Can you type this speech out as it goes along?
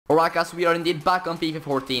Alright guys, we are indeed back on FIFA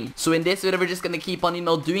 14. So in this video we're just gonna keep on,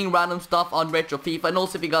 doing random stuff on Retro FIFA. And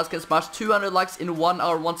also if you guys can smash 200 likes in 1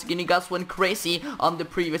 hour, once again you guys went crazy on the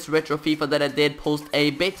previous Retro FIFA that I did post a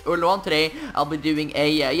bit earlier on today. I'll be doing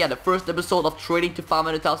a, the first episode of trading to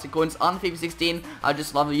 500,000 coins on FIFA 16. I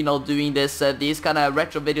just love, doing this, these kind of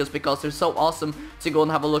retro videos because they're so awesome to go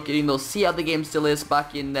and have a look at, see how the game still is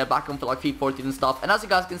back on like FIFA 14 and stuff. And as you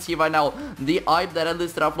guys can see right now, the item that I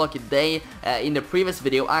listed up like a day in the previous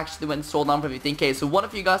video actually went sold down for 15k. So one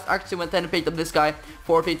of you guys actually went and picked up this guy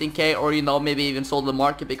for 15k, or maybe even sold the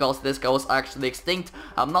market because this guy was actually extinct.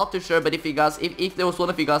 I'm not too sure, but if you guys, if there was one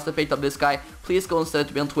of you guys that picked up this guy, please go and send it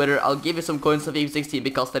to me on Twitter. I'll give you some coins of FIFA 16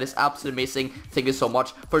 because that is absolutely amazing. Thank you so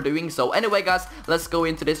much for doing so. Anyway guys, let's go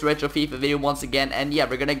into this retro FIFA video once again, and yeah,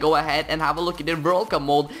 we're gonna go ahead and have a look at the World Cup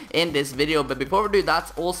mode in this video. But before we do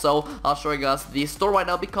that, also I'll show you guys the store right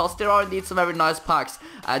now because there are indeed some very nice packs.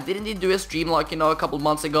 I did indeed do a stream like a couple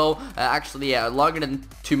months ago, actually longer than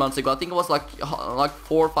 2 months ago. I think it was like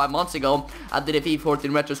 4 or 5 months ago. I did a FIFA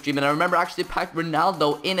 14 retro stream, and I remember actually packed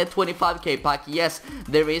Ronaldo in a 25k pack. Yes,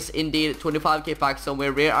 there is indeed 25k pack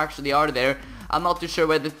somewhere. Where actually are there? I'm not too sure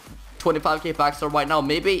where the 25k packs are right now.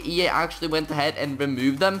 Maybe EA actually went ahead and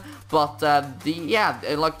removed them, but a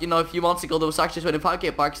few months ago there was actually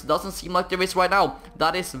 25k packs. Doesn't seem like there is right now.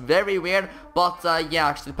 That is very weird. But yeah,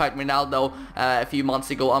 actually packed Ronaldo a few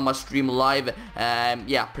months ago on my stream live,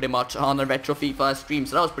 pretty much on a retro FIFA stream,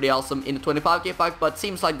 so that was pretty awesome in the 25k pack, but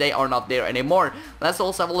seems like they are not there anymore. Let's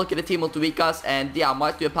also have a look at the team of the week, guys, and yeah, I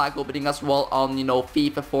might do a pack opening as well on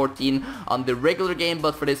FIFA 14 on the regular game,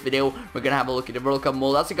 but for this video we're gonna have a look at the World Cup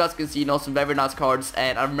mode. As you guys can see, some very nice cards,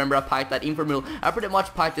 and I remember I packed that info mule. I pretty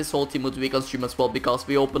much packed this whole team of the week on stream as well because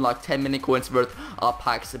we opened like 10 mini coins worth of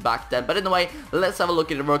packs back then. But anyway, let's have a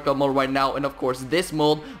look at the World Cup mode right now, and of course this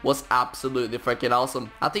mode was absolutely freaking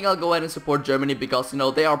awesome. I think I'll go ahead and support Germany because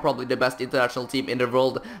they are probably the best international team in the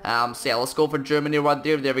world. So yeah, let's go for Germany right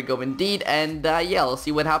there. There we go indeed, and yeah, let's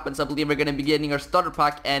see what happens. I believe we're gonna be getting our starter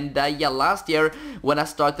pack, and yeah, last year when I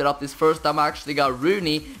started up this first time I actually got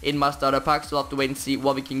Rooney in my starter pack, so we'll have to wait and see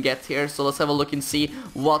what we can get here. So let's have a look and see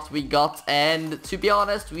what we got, and to be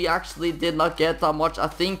honest, we actually did not get that much. I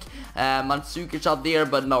think Mandzukic up there,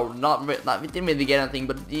 but no, we didn't really get anything.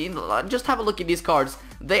 But just have a look at these cards.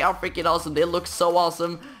 They are freaking awesome. They look so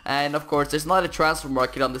awesome. And of course, there's not a transfer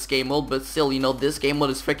market on this game mode, but still, this game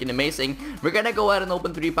mode is freaking amazing. We're gonna go ahead and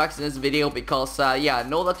open 3 packs in this video because, yeah, I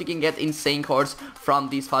know that you can get insane cards from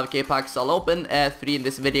these 5k packs. So I'll open 3 in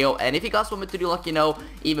this video. And if you guys want me to do, like,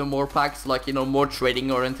 even more packs, like, more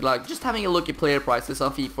trading or anything, like, just having a look at player prices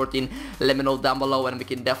on FIFA 14, let me know down below and we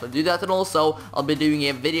can definitely do that. And also, I'll be doing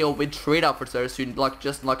a video with trade offers very soon, like,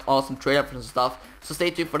 just like awesome trade offers and stuff. So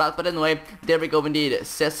stay tuned for that. But anyway, there we go indeed.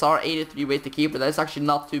 Cesar 83 rate to keeper. That's actually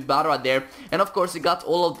not too bad right there. And of course, you got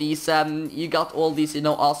all of these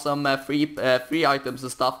awesome free items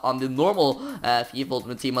and stuff on the normal FIFA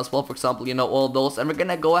Ultimate Team as well. For example, all those. And we're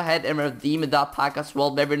gonna go ahead and redeem that pack as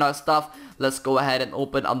well. Very nice stuff. Let's go ahead and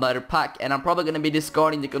open another pack, and I'm probably gonna be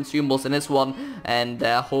discarding the consumables in this one, and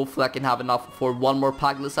hopefully I can have enough for one more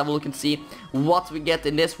pack. Let's have a look and see what we get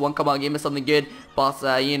in this one. Come on, give me something good. But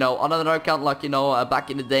on another account, like back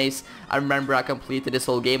in the days, I remember I completed this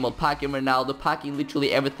whole game mode, packing Ronaldo, packing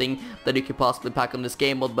literally everything that you could possibly pack on this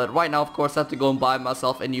game mode. But right now, of course, I have to go and buy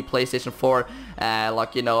myself a new PlayStation 4,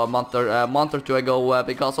 a month or two ago,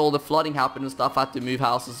 because all the flooding happened and stuff. I had to move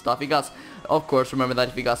houses and stuff. You guys, of course, remember that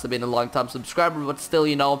if you guys have been a long time subscriber, but still,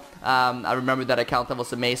 I remember that account. That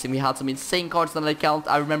was amazing. We had some insane cards on that account.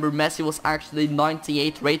 I remember Messi was actually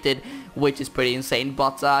 98 rated, which is pretty insane.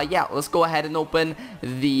 But yeah, let's go ahead and open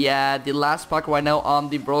the last pack right now on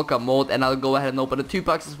the World Cup mode, and I'll go ahead and open the 2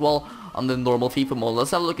 packs as well on the normal FIFA mode.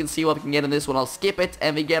 Let's have a look and see what we can get in this one. I'll skip it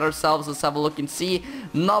and we get ourselves, let's have a look and see,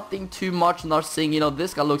 nothing too much, nothing,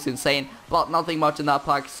 this guy looks insane, but nothing much in that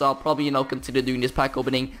pack, so I'll probably, consider doing this pack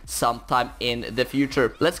opening sometime in the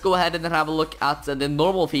future. Let's go ahead and then have a look at the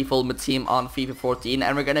normal FIFA Ultimate Team on FIFA 14,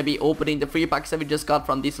 and we're gonna be opening the free packs that we just got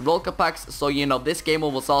from these World Cup packs. So, this game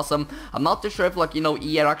mode was awesome. I'm not too sure if, like,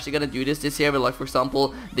 EA are actually gonna do this year with, like, for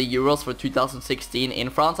example, the Euros for 2016 in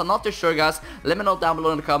France. I'm not too sure, guys. Let me know down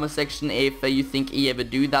below in the comment section if you think EA would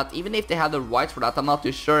do that, even if they have the rights for that. I'm not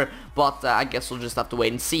too sure, but I guess we'll just have to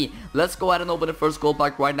wait and see. Let's go ahead and open the first gold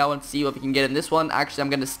pack right now and see what we can get in this one. Actually, I'm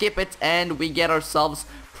gonna skip it, and we get ourselves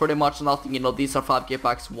pretty much nothing. These are 5k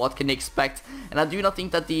packs. What can you expect? And I do not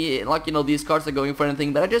think that these cards are going for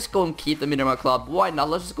anything, but I just go and keep them in my club. Why not?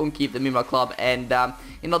 Let's just go and keep them in my club, and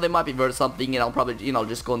you know, they might be worth something, and I'll probably, you know,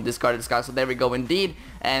 just go and discard this guy. So there we go indeed.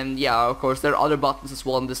 And yeah, of course, there are other buttons as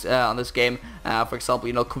well on this game. For example,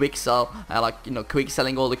 you know, quick sell, like, you know, quick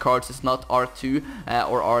selling all the cards is not R2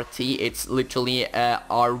 or RT, it's literally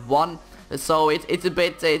R1. So it's a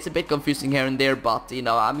bit confusing here and there, but you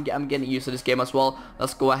know, I'm getting used to this game as well.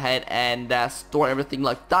 Let's go ahead and store everything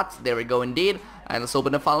like that. There we go indeed. And let's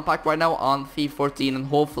open the final pack right now on FIFA 14, and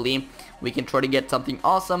hopefully we can try to get something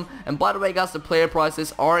awesome. And by the way, guys, the player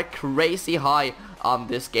prices are crazy high on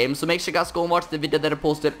this game, so make sure you guys go and watch the video that I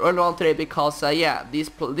posted earlier on today, because yeah, these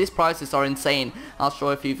prices are insane. I'll show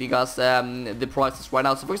a few of you guys the prices right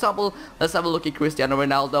now. So for example, let's have a look at Cristiano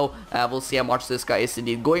Ronaldo. We'll see how much this guy is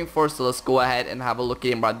indeed going for, so let's go ahead and have a look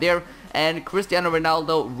at him right there. And Cristiano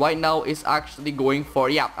Ronaldo right now is actually going for,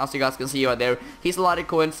 yeah, as you guys can see right there, he's a lot of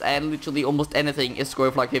coins, and literally almost anything is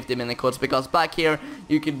going for like 50 million coins, because back here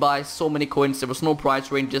you could buy so many coins. There was no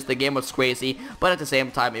price ranges, the game was crazy, but at the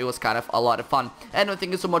same time it was kind of a lot of fun. Anyway,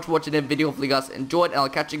 thank you so much for watching the video. Hopefully you guys enjoyed, and I'll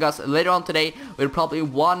catch you guys later on today with probably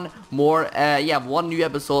one more one new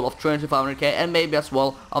episode of 2500k, and maybe as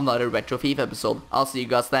well another Retro FIFA episode. I'll see you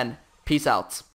guys then. Peace out.